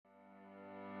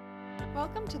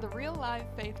Welcome to the Real Live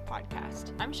Faith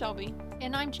Podcast. I'm Shelby.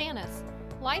 And I'm Janice.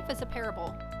 Life is a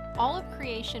parable. All of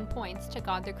creation points to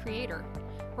God the Creator.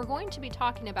 We're going to be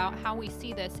talking about how we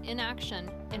see this in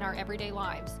action in our everyday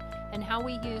lives and how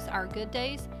we use our good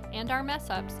days and our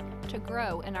mess-ups to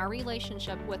grow in our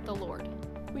relationship with the Lord.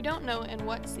 We don't know in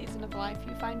what season of life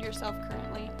you find yourself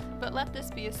currently, but let this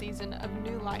be a season of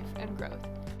new life and growth.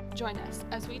 Join us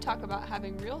as we talk about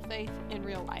having real faith in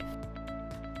real life.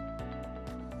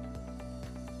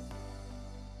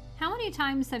 How many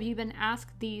times have you been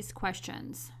asked these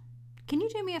questions? Can you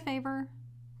do me a favor?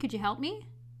 Could you help me?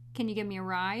 Can you give me a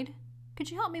ride?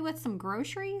 Could you help me with some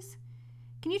groceries?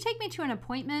 Can you take me to an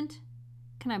appointment?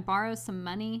 Can I borrow some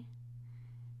money?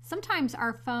 Sometimes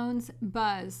our phones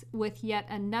buzz with yet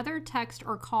another text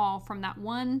or call from that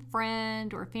one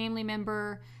friend or family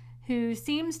member who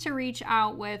seems to reach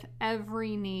out with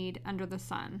every need under the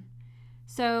sun.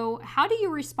 So, how do you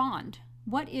respond?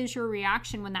 What is your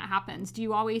reaction when that happens? Do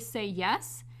you always say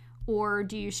yes, or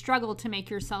do you struggle to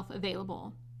make yourself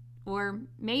available? Or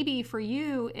maybe for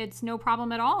you, it's no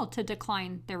problem at all to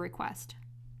decline their request.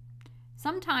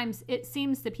 Sometimes it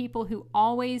seems the people who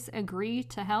always agree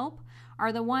to help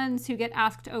are the ones who get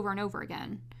asked over and over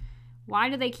again. Why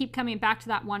do they keep coming back to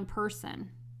that one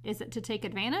person? Is it to take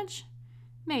advantage?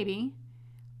 Maybe.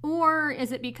 Or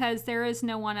is it because there is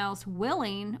no one else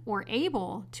willing or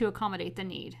able to accommodate the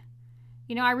need?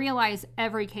 You know, I realize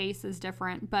every case is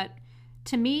different, but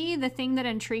to me, the thing that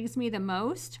intrigues me the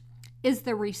most is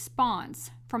the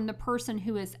response from the person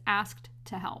who is asked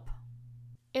to help.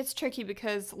 It's tricky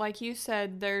because, like you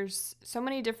said, there's so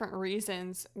many different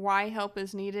reasons why help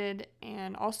is needed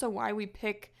and also why we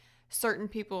pick certain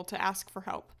people to ask for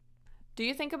help. Do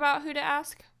you think about who to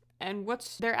ask and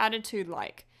what's their attitude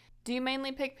like? Do you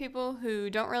mainly pick people who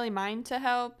don't really mind to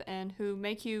help and who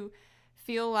make you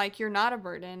feel like you're not a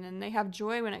burden and they have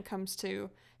joy when it comes to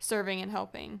serving and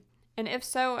helping? And if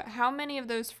so, how many of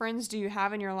those friends do you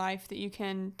have in your life that you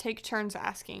can take turns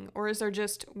asking? Or is there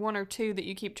just one or two that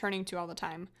you keep turning to all the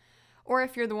time? Or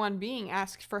if you're the one being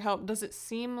asked for help, does it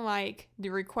seem like the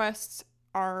requests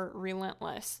are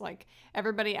relentless? Like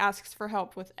everybody asks for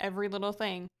help with every little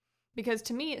thing? Because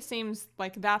to me, it seems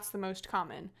like that's the most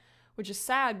common, which is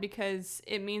sad because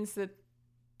it means that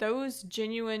those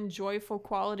genuine, joyful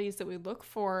qualities that we look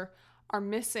for are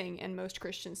missing in most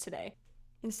Christians today.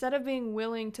 Instead of being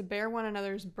willing to bear one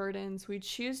another's burdens, we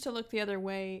choose to look the other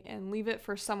way and leave it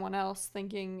for someone else,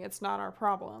 thinking it's not our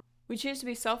problem. We choose to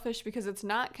be selfish because it's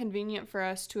not convenient for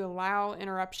us to allow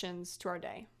interruptions to our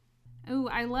day. Ooh,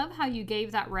 I love how you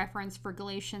gave that reference for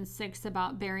Galatians 6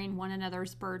 about bearing one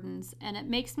another's burdens. And it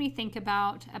makes me think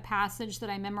about a passage that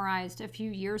I memorized a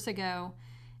few years ago,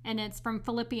 and it's from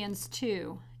Philippians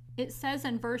 2. It says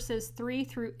in verses 3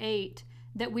 through 8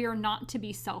 that we are not to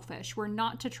be selfish. We're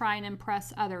not to try and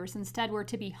impress others. Instead, we're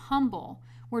to be humble.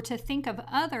 We're to think of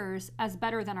others as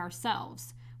better than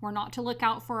ourselves. We're not to look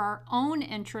out for our own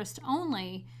interest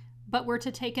only, but we're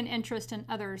to take an interest in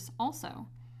others also.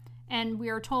 And we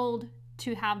are told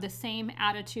to have the same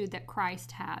attitude that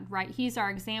Christ had, right? He's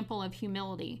our example of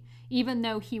humility. Even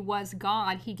though he was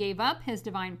God, he gave up his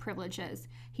divine privileges.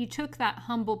 He took that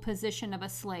humble position of a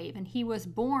slave, and he was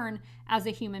born as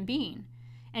a human being.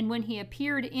 And when he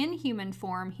appeared in human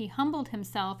form, he humbled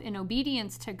himself in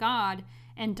obedience to God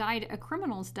and died a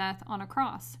criminal's death on a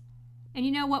cross. And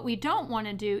you know what we don't want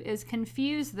to do is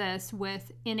confuse this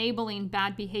with enabling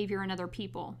bad behavior in other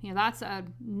people. You know, that's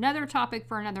another topic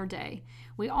for another day.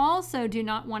 We also do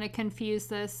not want to confuse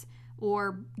this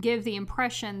or give the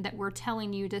impression that we're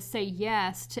telling you to say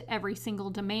yes to every single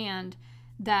demand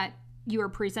that you are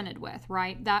presented with,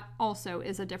 right? That also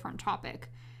is a different topic.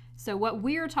 So what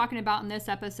we're talking about in this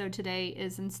episode today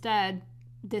is instead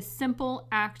this simple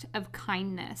act of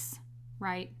kindness,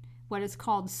 right? What is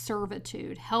called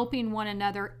servitude, helping one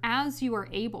another as you are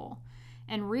able.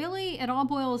 And really, it all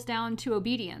boils down to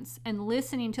obedience and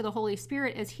listening to the Holy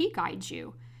Spirit as he guides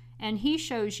you. And he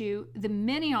shows you the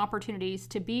many opportunities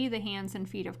to be the hands and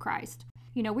feet of Christ.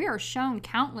 You know, we are shown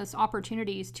countless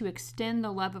opportunities to extend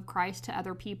the love of Christ to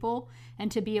other people and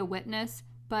to be a witness.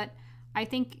 But I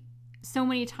think so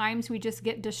many times we just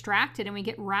get distracted and we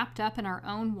get wrapped up in our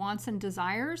own wants and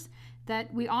desires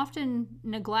that we often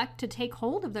neglect to take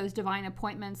hold of those divine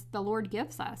appointments the Lord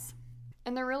gives us.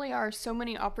 And there really are so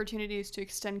many opportunities to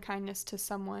extend kindness to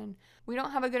someone. We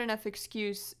don't have a good enough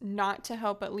excuse not to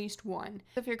help at least one.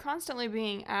 If you're constantly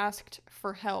being asked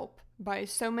for help by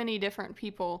so many different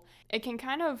people, it can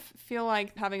kind of feel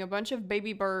like having a bunch of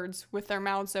baby birds with their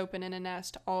mouths open in a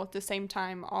nest all at the same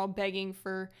time, all begging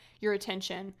for your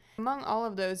attention. Among all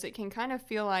of those, it can kind of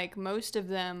feel like most of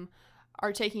them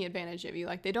are taking advantage of you,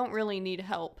 like they don't really need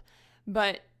help.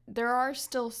 But there are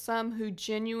still some who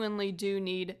genuinely do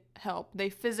need help. They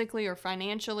physically or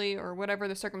financially or whatever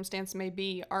the circumstance may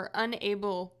be are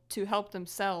unable to help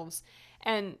themselves.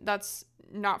 And that's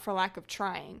not for lack of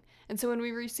trying. And so when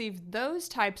we receive those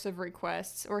types of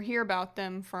requests or hear about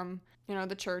them from,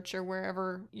 the church or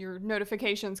wherever your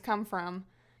notifications come from,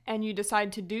 and you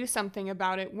decide to do something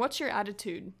about it, what's your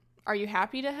attitude? Are you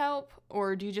happy to help,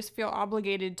 or do you just feel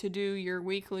obligated to do your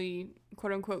weekly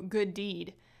quote unquote good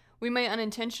deed? We may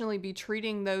unintentionally be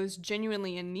treating those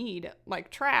genuinely in need like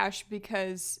trash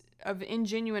because of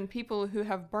ingenuine people who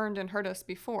have burned and hurt us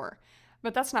before,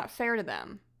 but that's not fair to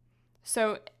them.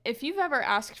 So if you've ever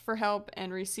asked for help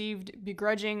and received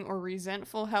begrudging or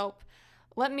resentful help,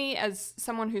 let me, as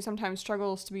someone who sometimes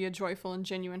struggles to be a joyful and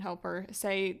genuine helper,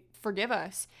 say, forgive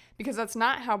us, because that's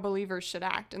not how believers should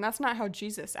act, and that's not how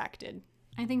Jesus acted.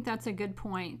 I think that's a good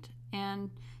point. And,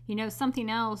 something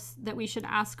else that we should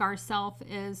ask ourselves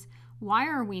is, why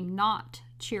are we not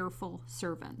cheerful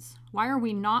servants? Why are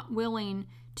we not willing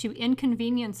to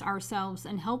inconvenience ourselves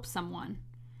and help someone?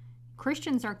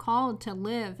 Christians are called to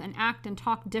live and act and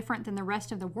talk different than the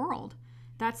rest of the world.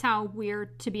 That's how we're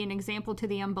to be an example to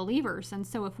the unbelievers. And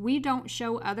so if we don't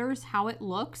show others how it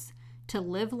looks to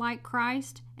live like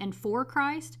Christ and for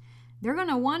Christ, they're going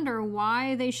to wonder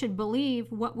why they should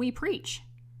believe what we preach,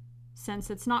 since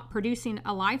it's not producing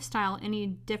a lifestyle any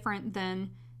different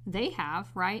than they have,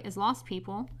 right, as lost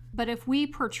people. But if we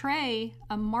portray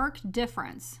a marked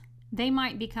difference, they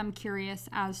might become curious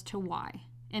as to why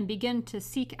and begin to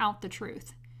seek out the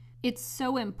truth. It's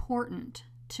so important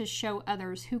to show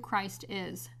others who Christ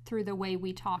is through the way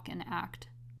we talk and act.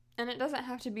 And it doesn't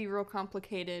have to be real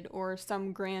complicated or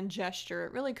some grand gesture.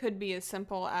 It really could be as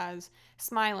simple as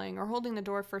smiling or holding the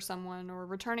door for someone or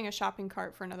returning a shopping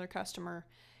cart for another customer.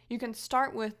 You can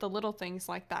start with the little things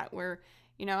like that where,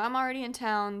 I'm already in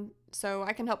town, so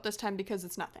I can help this time because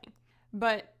it's nothing.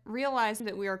 But realize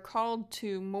that we are called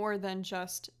to more than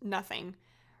just nothing,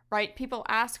 right? People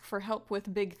ask for help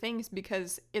with big things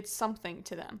because it's something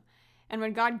to them. And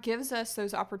when God gives us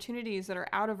those opportunities that are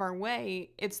out of our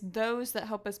way, it's those that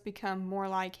help us become more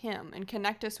like Him and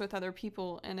connect us with other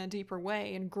people in a deeper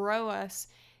way and grow us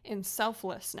in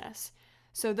selflessness.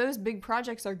 So those big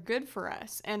projects are good for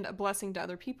us and a blessing to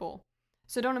other people.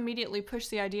 So don't immediately push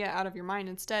the idea out of your mind.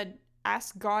 Instead,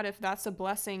 ask God if that's a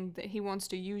blessing that He wants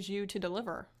to use you to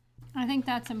deliver. I think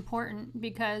that's important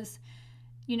because,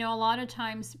 a lot of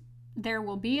times there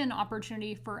will be an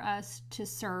opportunity for us to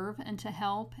serve and to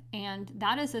help, and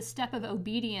that is a step of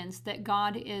obedience that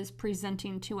God is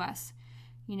presenting to us.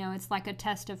 It's like a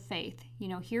test of faith.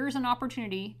 Here's an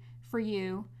opportunity for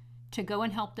you to go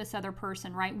and help this other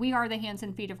person, right? We are the hands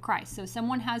and feet of Christ. So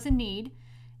someone has a need,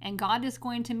 and God is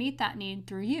going to meet that need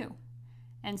through you.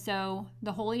 And so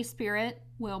the Holy Spirit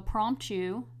will prompt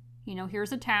you,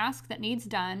 here's a task that needs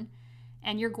done,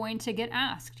 and you're going to get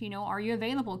asked, are you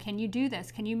available? Can you do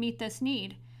this? Can you meet this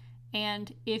need?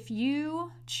 And if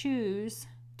you choose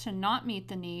to not meet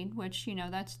the need, which,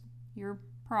 that's your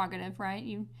prerogative, right?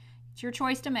 It's your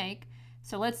choice to make.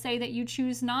 So let's say that you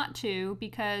choose not to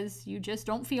because you just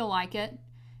don't feel like it.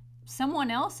 Someone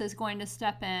else is going to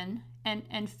step in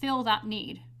and fill that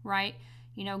need, right?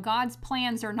 God's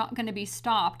plans are not going to be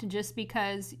stopped just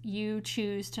because you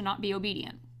choose to not be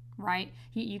obedient, right?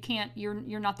 You can't,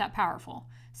 you're not that powerful.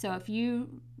 So if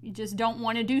you just don't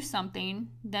want to do something,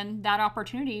 then that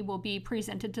opportunity will be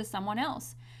presented to someone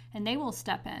else and they will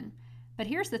step in. But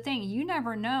here's the thing, you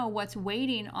never know what's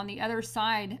waiting on the other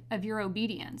side of your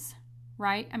obedience,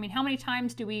 right? I mean, how many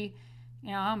times do we,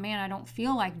 oh man, I don't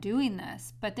feel like doing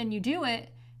this, but then you do it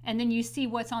and then you see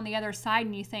what's on the other side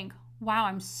and you think, wow,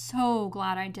 I'm so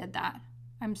glad I did that.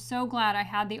 I'm so glad I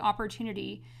had the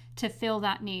opportunity to fill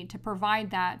that need, to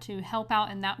provide that, to help out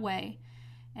in that way.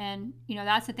 And,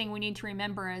 that's the thing we need to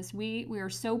remember is we are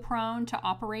so prone to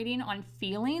operating on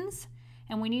feelings,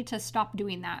 and we need to stop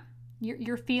doing that.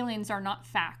 Your feelings are not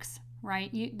facts,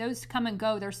 right? Those come and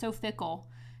go. They're so fickle.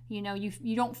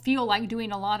 You don't feel like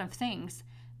doing a lot of things,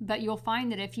 but you'll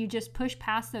find that if you just push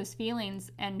past those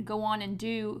feelings and go on and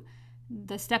do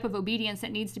the step of obedience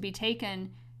that needs to be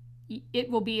taken, it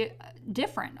will be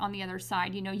different on the other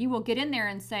side. You will get in there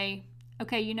and say,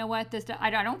 okay, you know what, I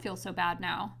don't feel so bad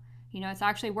now. It's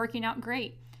actually working out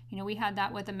great. We had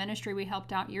that with a ministry we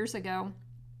helped out years ago.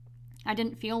 I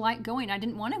didn't feel like going. I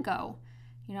didn't want to go.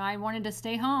 I wanted to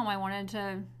stay home. I wanted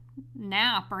to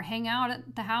nap or hang out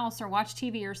at the house or watch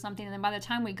TV or something. And then by the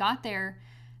time we got there,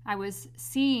 I was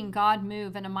seeing God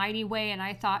move in a mighty way. And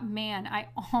I thought, man, I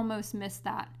almost missed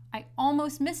that. I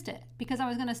almost missed it because I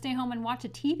was going to stay home and watch a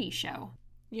TV show.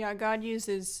 Yeah, God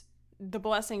uses the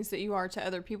blessings that you are to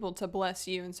other people to bless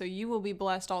you. And so you will be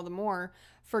blessed all the more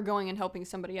for going and helping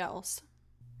somebody else.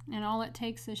 And all it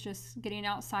takes is just getting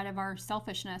outside of our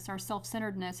selfishness, our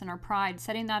self-centeredness, and our pride,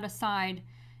 setting that aside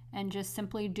and just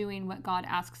simply doing what God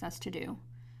asks us to do.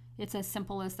 It's as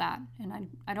simple as that. And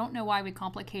I don't know why we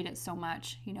complicate it so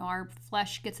much. Our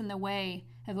flesh gets in the way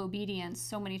of obedience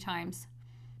so many times.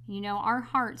 Our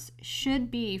hearts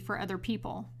should be for other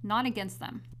people, not against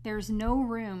them. There's no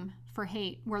room for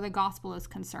hate where the gospel is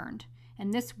concerned.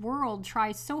 And this world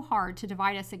tries so hard to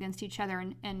divide us against each other.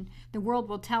 And the world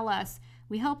will tell us,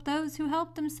 we help those who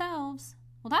help themselves.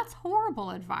 Well, that's horrible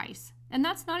advice. And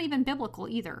that's not even biblical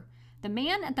either. The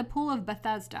man at the pool of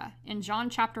Bethesda in John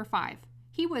chapter 5,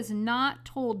 he was not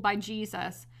told by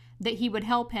Jesus that he would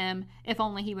help him if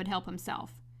only he would help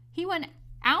himself. He went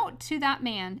out to that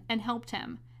man and helped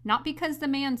him, not because the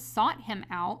man sought him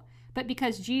out, but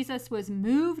because Jesus was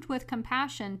moved with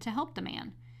compassion to help the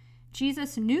man.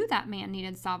 Jesus knew that man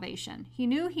needed salvation. He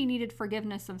knew he needed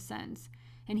forgiveness of sins,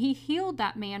 and he healed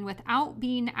that man without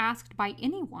being asked by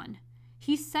anyone.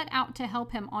 He set out to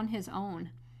help him on his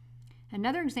own.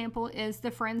 Another example is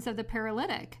the friends of the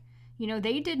paralytic.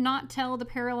 They did not tell the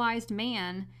paralyzed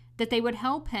man that they would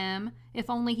help him if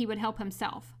only he would help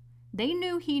himself. They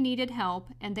knew he needed help,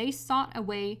 and they sought a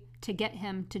way to get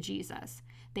him to Jesus.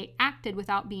 They acted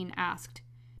without being asked.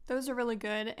 Those are really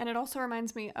good, and it also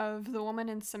reminds me of the woman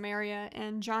in Samaria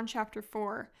in John chapter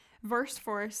 4. Verse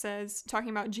 4 says, talking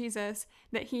about Jesus,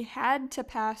 that he had to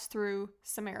pass through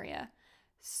Samaria.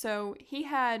 So he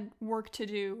had work to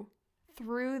do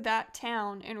through that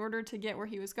town in order to get where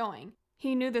he was going.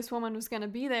 He knew this woman was going to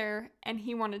be there, and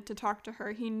he wanted to talk to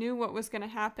her. He knew what was going to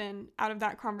happen out of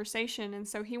that conversation, and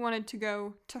so he wanted to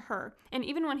go to her. And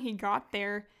even when he got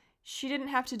there, she didn't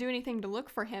have to do anything to look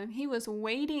for him. He was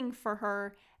waiting for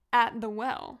her at the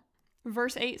well.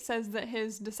 Verse 8 says that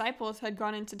his disciples had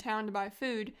gone into town to buy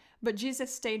food, but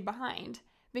Jesus stayed behind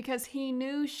because he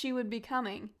knew she would be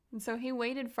coming. And so he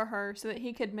waited for her so that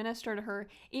he could minister to her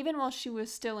even while she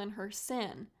was still in her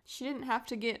sin. She didn't have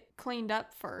to get cleaned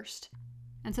up first.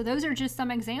 And so those are just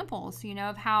some examples,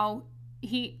 of how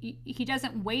he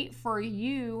doesn't wait for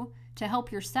you to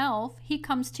help yourself. He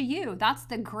comes to you. That's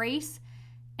the grace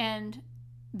and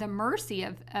the mercy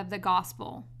of the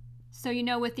gospel. So,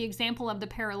 with the example of the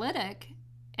paralytic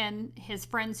and his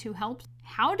friends who helped,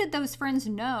 how did those friends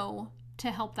know to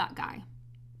help that guy?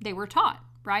 They were taught,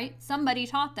 right? Somebody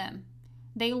taught them.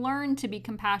 They learned to be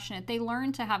compassionate. They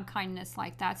learned to have kindness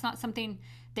like that. It's not something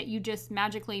that you just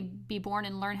magically be born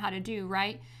and learn how to do,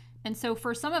 right? And so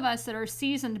for some of us that are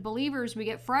seasoned believers, we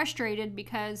get frustrated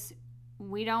because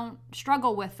we don't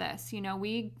struggle with this.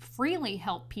 We freely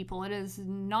help people. It is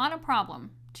not a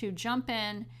problem to jump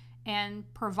in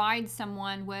and provide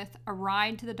someone with a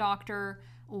ride to the doctor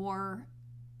or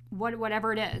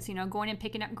whatever it is, going and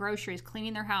picking up groceries,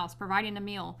 cleaning their house, providing a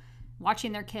meal,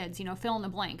 watching their kids, fill in the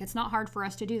blank. It's not hard for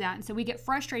us to do that. And so we get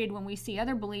frustrated when we see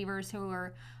other believers who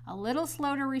are a little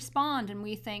slow to respond, and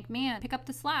we think, man, pick up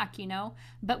the slack,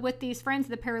 But with these friends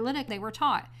of the paralytic, they were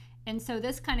taught. And so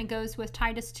this kind of goes with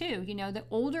Titus 2. The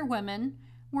older women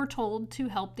were told to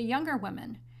help the younger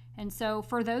women. And so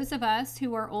for those of us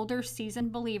who are older,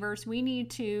 seasoned believers, we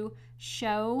need to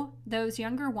show those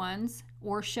younger ones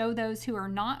or show those who are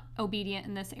not obedient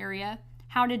in this area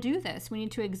how to do this. We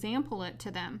need to example it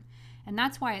to them. And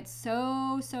that's why it's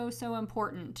so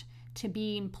important to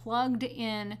being plugged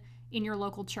in your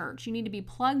local church. You need to be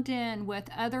plugged in with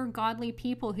other godly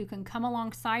people who can come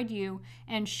alongside you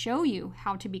and show you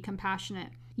how to be compassionate.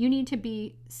 You need to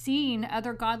be seeing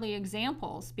other godly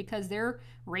examples because they're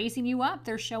raising you up.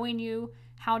 They're showing you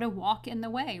how to walk in the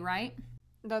way, right?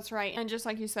 That's right. And just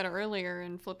like you said earlier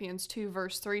in Philippians 2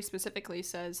 verse 3 specifically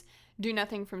says, do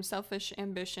nothing from selfish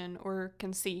ambition or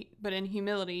conceit, but in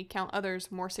humility count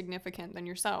others more significant than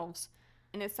yourselves.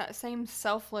 And it's that same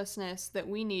selflessness that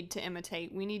we need to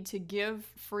imitate. We need to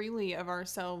give freely of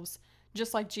ourselves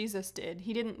just like Jesus did.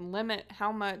 He didn't limit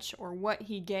how much or what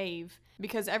he gave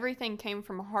because everything came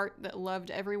from a heart that loved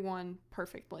everyone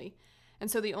perfectly. And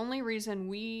so the only reason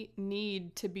we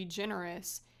need to be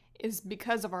generous is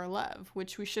because of our love,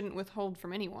 which we shouldn't withhold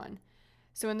from anyone.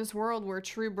 So in this world where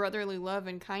true brotherly love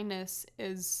and kindness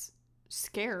is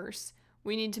scarce,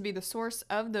 we need to be the source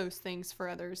of those things for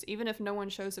others, even if no one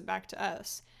shows it back to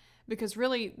us. Because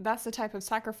really, that's the type of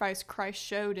sacrifice Christ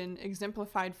showed and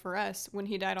exemplified for us when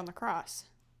he died on the cross.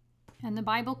 And the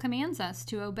Bible commands us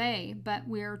to obey, but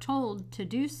we are told to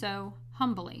do so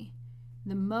humbly.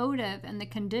 The motive and the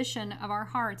condition of our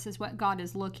hearts is what God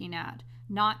is looking at,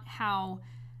 not how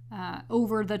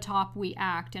over the top we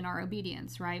act in our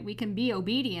obedience, right? We can be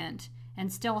obedient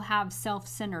and still have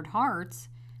self-centered hearts,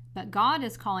 But God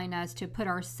is calling us to put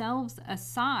ourselves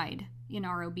aside in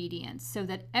our obedience so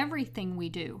that everything we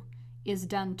do is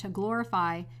done to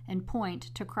glorify and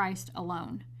point to Christ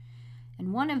alone.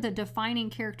 And one of the defining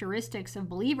characteristics of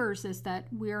believers is that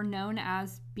we are known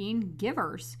as being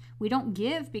givers. We don't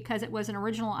give because it was an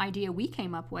original idea we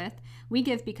came up with. We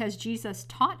give because Jesus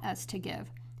taught us to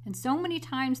give. And so many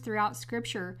times throughout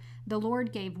Scripture, the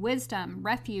Lord gave wisdom,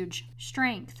 refuge,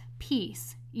 strength,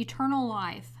 peace, eternal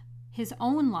life, His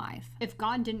own life. If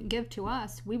God didn't give to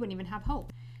us, we wouldn't even have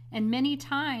hope. And many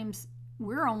times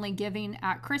we're only giving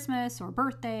at Christmas or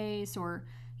birthdays or,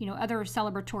 other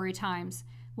celebratory times.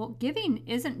 Well, giving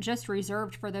isn't just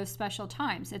reserved for those special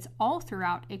times. It's all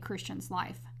throughout a Christian's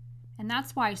life. And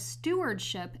that's why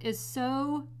stewardship is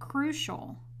so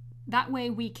crucial. That way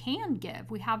we can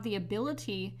give. We have the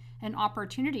ability and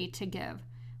opportunity to give.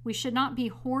 We should not be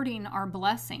hoarding our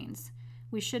blessings.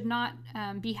 We should not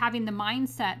be having the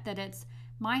mindset that it's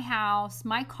my house,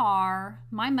 my car,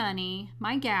 my money,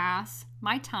 my gas,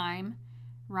 my time,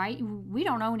 right? We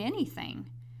don't own anything.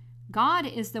 God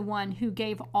is the one who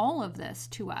gave all of this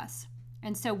to us.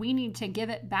 And so we need to give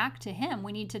it back to Him.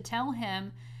 We need to tell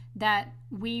Him that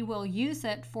we will use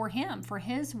it for Him, for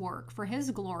His work, for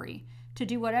His glory, to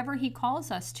do whatever He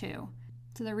calls us to.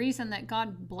 So the reason that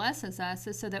God blesses us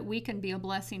is so that we can be a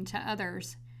blessing to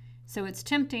others. So it's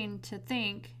tempting to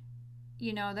think,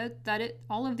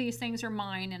 all of these things are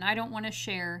mine and I don't want to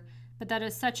share, but that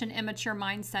is such an immature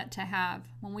mindset to have.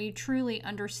 When we truly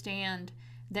understand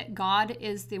that God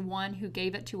is the one who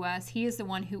gave it to us, He is the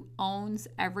one who owns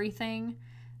everything,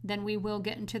 then we will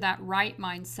get into that right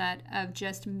mindset of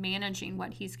just managing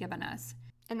what He's given us.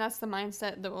 And that's the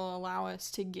mindset that will allow us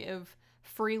to give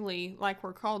freely like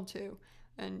we're called to.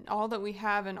 And all that we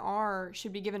have and are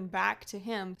should be given back to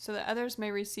Him so that others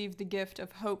may receive the gift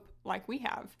of hope like we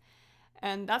have.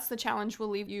 And that's the challenge we'll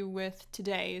leave you with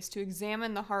today, is to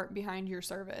examine the heart behind your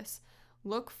service.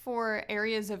 Look for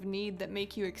areas of need that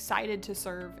make you excited to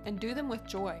serve and do them with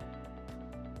joy.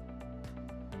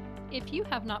 If you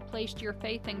have not placed your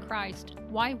faith in Christ,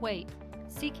 why wait?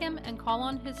 Seek Him and call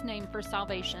on His name for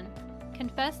salvation.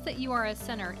 Confess that you are a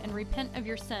sinner and repent of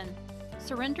your sin.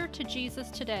 Surrender to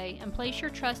Jesus today and place your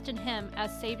trust in Him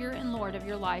as Savior and Lord of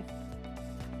your life.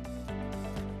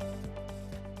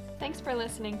 Thanks for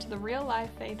listening to the Real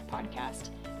Life Faith Podcast.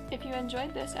 If you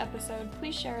enjoyed this episode,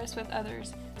 please share us with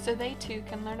others so they too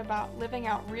can learn about living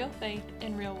out real faith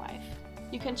in real life.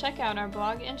 You can check out our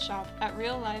blog and shop at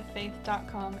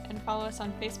reallifefaith.com and follow us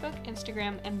on Facebook,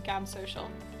 Instagram, and Gab Social.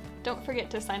 Don't forget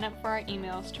to sign up for our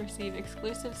emails to receive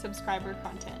exclusive subscriber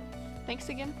content. Thanks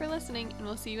again for listening, and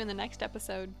we'll see you in the next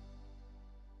episode.